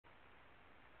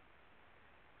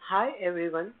Hi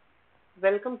everyone,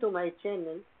 welcome to my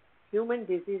channel Human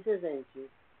Diseases and Genes.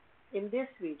 In this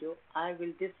video, I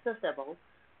will discuss about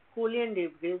Koolen-de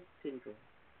Vries Syndrome.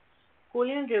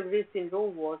 Koolen-de Vries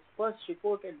Syndrome was first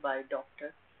reported by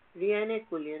Dr. Rianne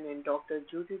Koolen and Dr.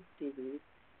 Judith de Vries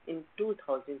in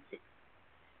 2006.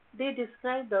 They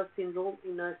described the syndrome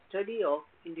in a study of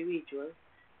individuals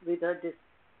with a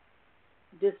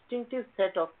distinctive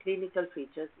set of clinical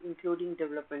features including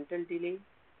developmental delay,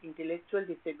 intellectual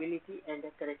disability, and a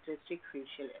characteristic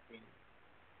facial appearance.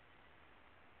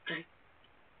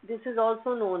 This is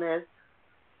also known as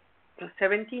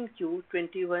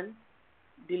 17q21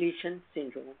 deletion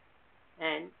syndrome,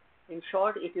 and in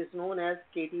short, it is known as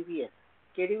KdVS.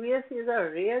 KdVS is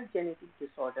a rare genetic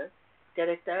disorder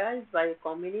characterized by a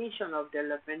combination of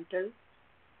developmental,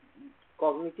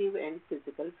 cognitive, and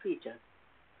physical features.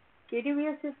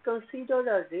 KdVS is considered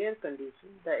a rare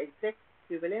condition. The exact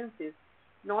prevalence is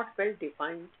not well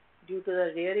defined due to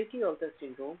the rarity of the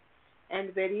syndrome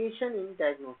and variation in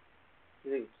diagnosis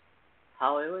rates.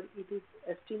 However, it is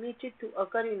estimated to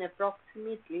occur in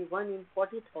approximately 1 in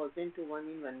 40,000 to 1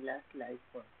 in 1 lakh live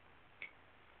births.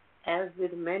 As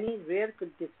with many rare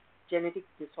genetic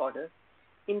disorders,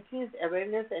 increased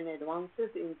awareness and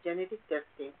advances in genetic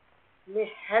testing may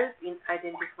help in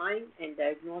identifying and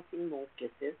diagnosing more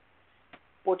cases,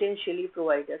 potentially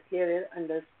provide a clearer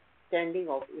understanding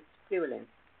of its prevalence.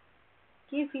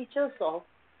 Key features of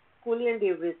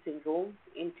Koolen-de Vries syndrome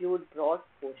include broad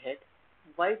forehead,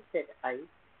 wide-set eyes,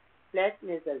 flat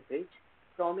nasal bridge,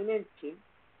 prominent chin,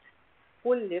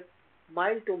 full lips,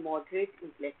 mild to moderate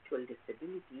intellectual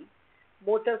disability,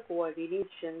 motor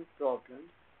coordination problems,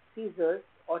 seizures,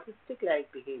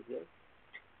 autistic-like behavior,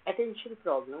 attention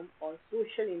problem or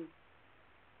social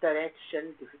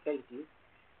interaction difficulties,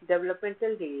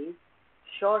 developmental delays,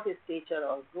 short stature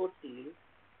or growth delays,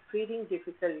 feeding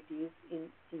difficulties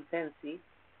in infancy,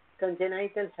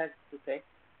 congenital health defects,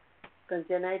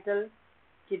 congenital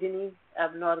kidney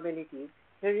abnormalities,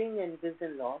 hearing and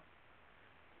vision loss,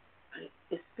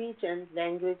 speech and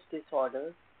language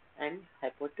disorders, and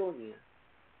hypotonia.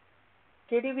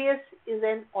 KdVS is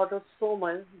an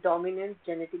autosomal dominant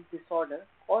genetic disorder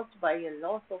caused by a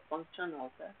loss of function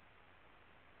of the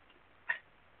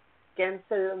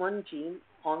cancel-1 gene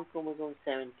on chromosome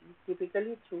 70,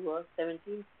 typically through a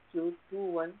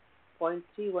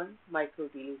 17q21.31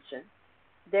 microdeletion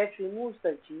that removes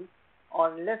the gene, or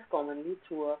less commonly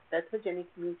through a pathogenic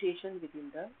mutation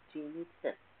within the gene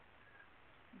itself.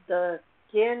 The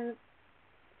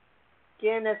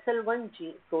KNSL1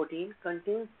 gene protein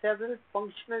contains several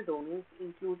functional domains,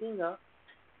 including a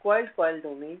coiled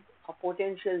domain, a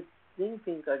potential zinc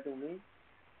finger domain,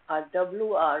 a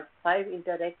WR5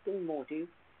 interacting motif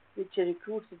which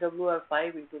recruits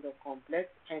WR5 into the complex,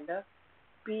 and a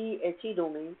PHE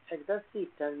domain at the C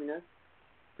terminus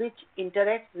which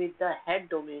interacts with the head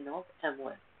domain of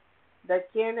MOF. The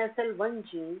KNSL1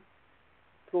 gene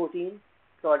protein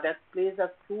product plays a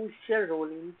crucial role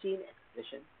in gene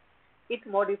expression. It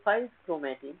modifies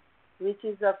chromatin, which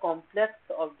is a complex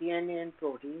of DNA and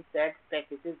proteins that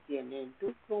packages DNA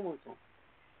into chromosomes.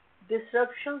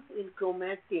 Disruptions in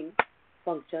chromatin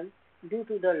function due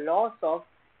to the loss of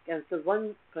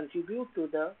cancer1 contribute to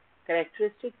the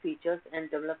characteristic features and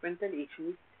developmental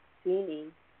issues seen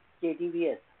in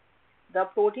KdVS. The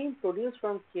protein produced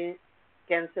from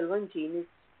cancer1 gene is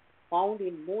found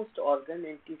in most organs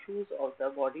and tissues of the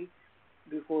body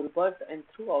before birth and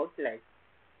throughout life.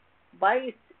 By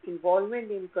its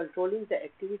involvement in controlling the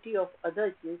activity of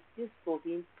other genes, this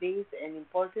protein plays an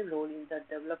important role in the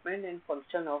development and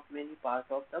function of many parts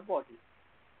of the body.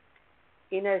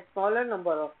 In a smaller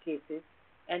number of cases,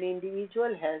 an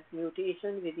individual has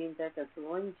mutation within the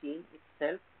cancer1 gene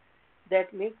itself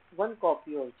that makes one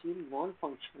copy of gene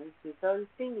non-functional,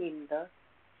 resulting in the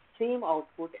same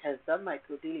output as the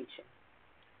microdeletion.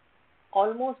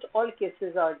 Almost all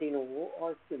cases are de novo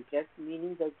or simplex,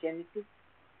 meaning the genetic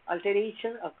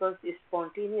alteration occurs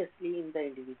spontaneously in the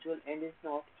individual and is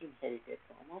not inherited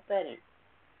from a parent.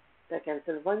 The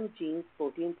cancer1 gene's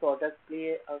protein products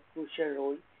play a crucial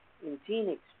role in gene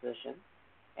expression,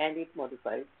 and it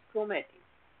modifies chromatin.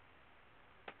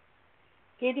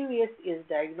 KdVS is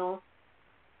diagnosed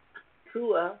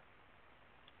through a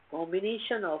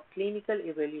combination of clinical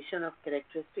evaluation of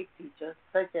characteristic features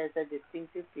such as a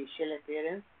distinctive facial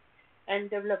appearance and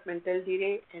developmental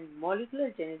delay and molecular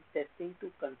genetic testing to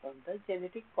confirm the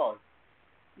genetic cause.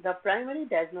 The primary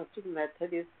diagnostic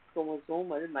method is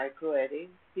chromosomal microarray,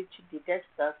 which detects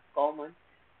the common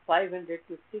 500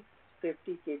 to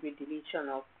 650 kb deletion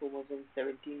of chromosome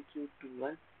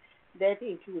 17q21 that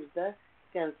includes the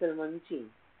cancer1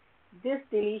 gene. This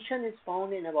deletion is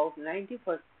found in about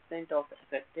 90% of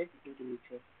affected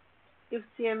individuals. If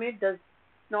CMA does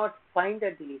not find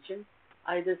a deletion,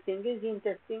 either single gene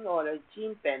testing or a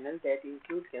gene panel that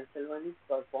includes Cancel1 is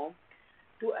performed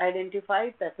to identify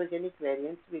pathogenic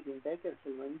variants within the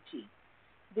Cancel1 gene.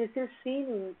 This is seen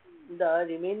in the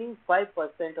remaining 5%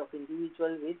 of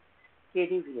individuals with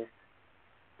KdVS.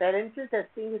 Parental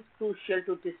testing is crucial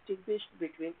to distinguish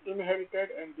between inherited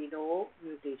and de novo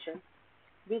mutations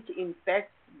which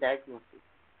impacts diagnosis.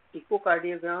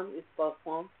 Echocardiogram is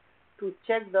performed to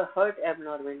check the heart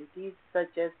abnormalities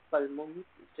such as pulmonary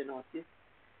stenosis.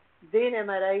 Brain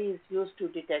MRI is used to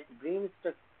detect brain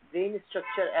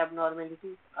structure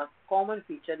abnormalities, a common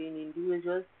feature in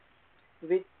individuals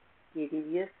with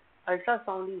KdVS.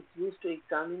 Ultrasound is used to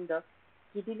examine the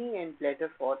kidney and bladder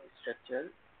for structural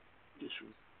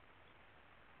issues.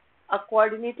 A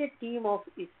coordinated team of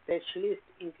specialists,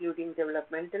 including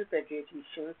developmental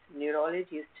pediatricians,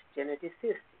 neurologists,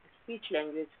 geneticists,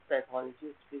 speech-language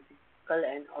pathologists, physical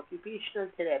and occupational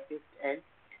therapists, and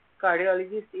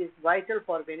cardiologists, is vital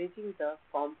for managing the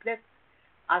complex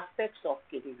aspects of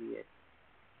KdVS.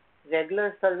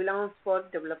 Regular surveillance for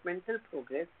developmental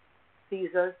progress,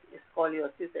 seizures,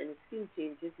 scoliosis, and skin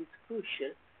changes is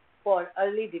crucial for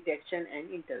early detection and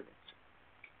intervention.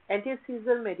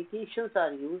 Anti-seizure medications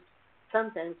are used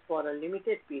sometimes for a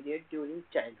limited period during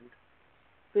childhood.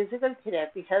 Physical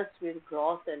therapy helps with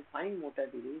gross and fine motor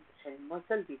delays and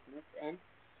muscle weakness, and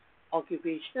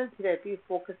occupational therapy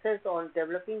focuses on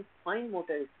developing fine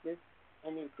motor skills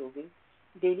and improving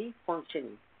daily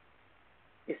functioning.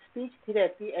 Speech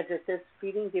therapy addresses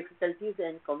feeding difficulties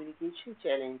and communication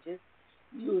challenges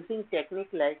using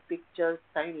techniques like pictures,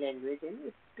 sign language, and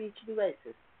speech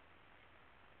devices.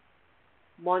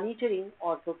 Monitoring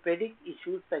orthopedic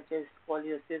issues such as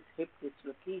scoliosis, hip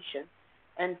dislocation,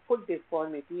 and foot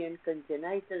deformity, and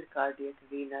congenital cardiac,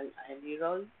 renal, and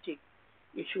neurologic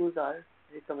issues are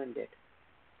recommended.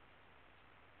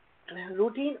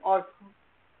 Routine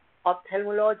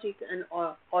ophthalmologic and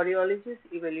audiologist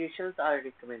evaluations are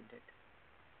recommended.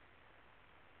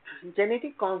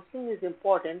 Genetic counseling is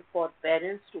important for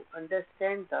parents to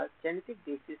understand the genetic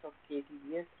basis of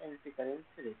KdVS and recurrence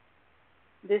risk.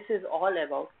 This is all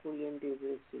about Koolen-de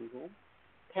Vries syndrome.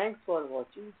 Thanks for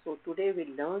watching. So today we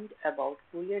learned about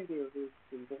Koolen-de Vries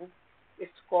syndrome,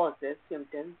 its causes,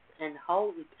 symptoms, and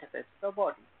how it affects the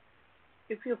body.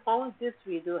 If you found this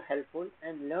video helpful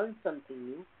and learned something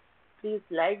new, please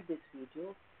like this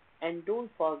video and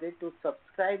don't forget to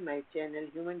subscribe my channel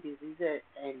Human Diseases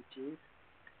and Genes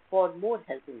for more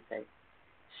health insights.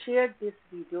 Share this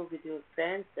video with your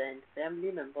friends and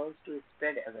family members to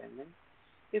spread awareness.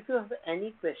 If you have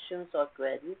any questions or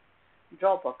queries,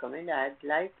 drop a comment. I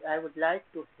would like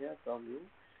to hear from you.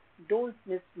 Don't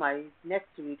miss my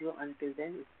next video. Until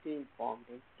then, stay informed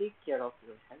and take care of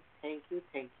your health. Thank you.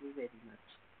 Thank you.